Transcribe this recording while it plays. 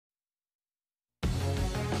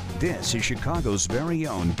This is Chicago's very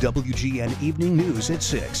own WGN Evening News at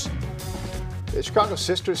 6. It's Chicago's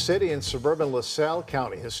sister city in suburban LaSalle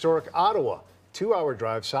County, historic Ottawa, 2-hour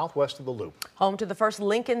drive southwest of the Loop. Home to the first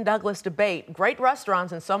Lincoln-Douglas debate, great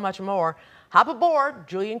restaurants, and so much more. Hop aboard.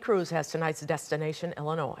 Julian Cruz has tonight's destination,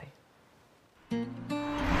 Illinois.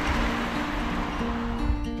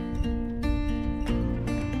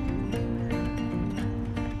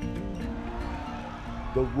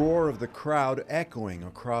 The roar of the crowd echoing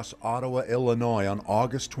across Ottawa, Illinois on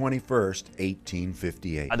August 21st,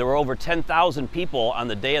 1858. There were over 10,000 people on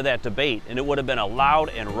the day of that debate, and it would have been a loud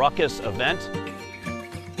and ruckus event.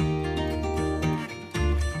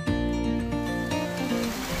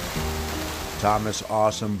 Thomas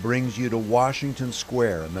Awesome brings you to Washington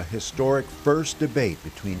Square in the historic first debate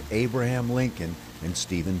between Abraham Lincoln and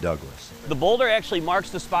Stephen Douglas. The boulder actually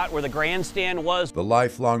marks the spot where the grandstand was. The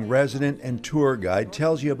lifelong resident and tour guide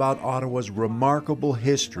tells you about Ottawa's remarkable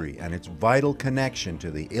history and its vital connection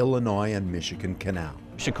to the Illinois and Michigan Canal.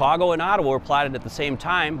 Chicago and Ottawa were platted at the same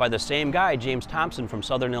time by the same guy, James Thompson from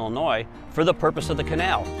Southern Illinois, for the purpose of the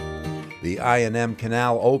canal. The I&M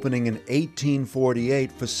Canal opening in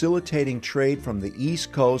 1848, facilitating trade from the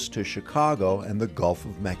East Coast to Chicago and the Gulf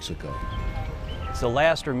of Mexico. It's the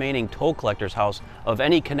last remaining toll collector's house of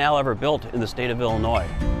any canal ever built in the state of Illinois.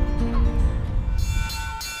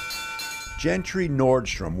 Gentry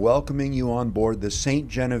Nordstrom welcoming you on board the St.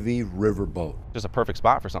 Genevieve riverboat. Just a perfect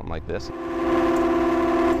spot for something like this.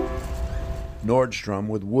 Nordstrom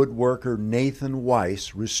with woodworker Nathan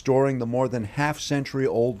Weiss restoring the more than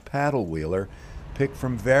half-century-old paddle wheeler picked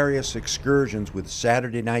from various excursions with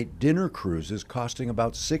Saturday night dinner cruises costing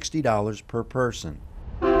about $60 per person.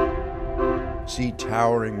 See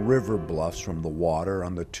towering river bluffs from the water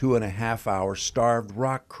on the 2.5-hour Starved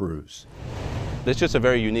Rock cruise. It's just a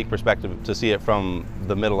very unique perspective to see it from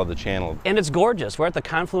the middle of the channel. And it's gorgeous. We're at the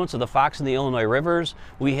confluence of the Fox and the Illinois rivers.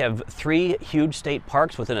 We have 3 huge state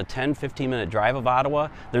parks within a 10-15 minute drive of Ottawa.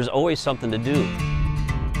 There's always something to do.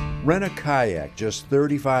 Rent a kayak, just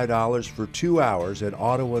 $35 for 2 hours at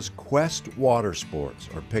Ottawa's Quest Water Sports,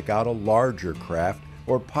 or pick out a larger craft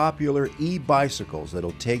or popular e-bicycles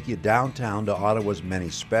that'll take you downtown to Ottawa's many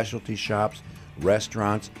specialty shops,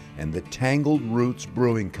 restaurants, and the Tangled Roots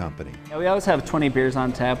Brewing Company. Yeah, we always have 20 beers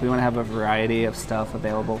on tap. We want to have a variety of stuff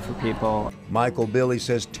available for people. Michael Billy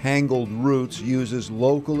says Tangled Roots uses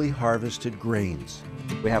locally harvested grains.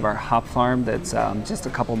 We have our hop farm that's just a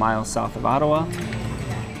couple miles south of Ottawa.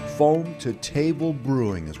 Foam to Table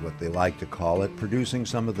Brewing is what they like to call it, producing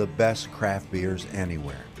some of the best craft beers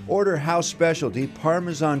anywhere. Order house specialty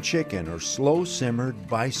Parmesan chicken or slow-simmered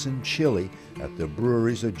bison chili at the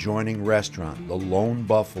brewery's adjoining restaurant, the Lone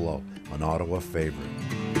Buffalo, an Ottawa favorite.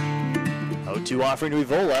 0-2 offering to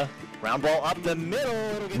Evola. Round ball up the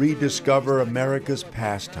middle. Rediscover America's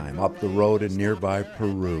pastime up the road in nearby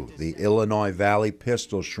Peru, the Illinois Valley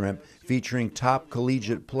Pistol Shrimp, featuring top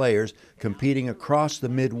collegiate players competing across the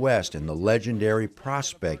Midwest in the legendary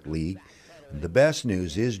Prospect League. And the best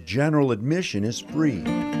news is general admission is free.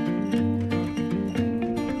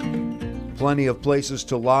 Plenty of places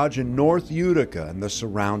to lodge in North Utica and the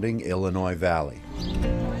surrounding Illinois Valley.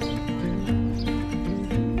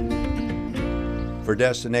 For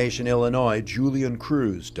Destination Illinois, Julian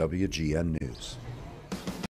Cruz, WGN News.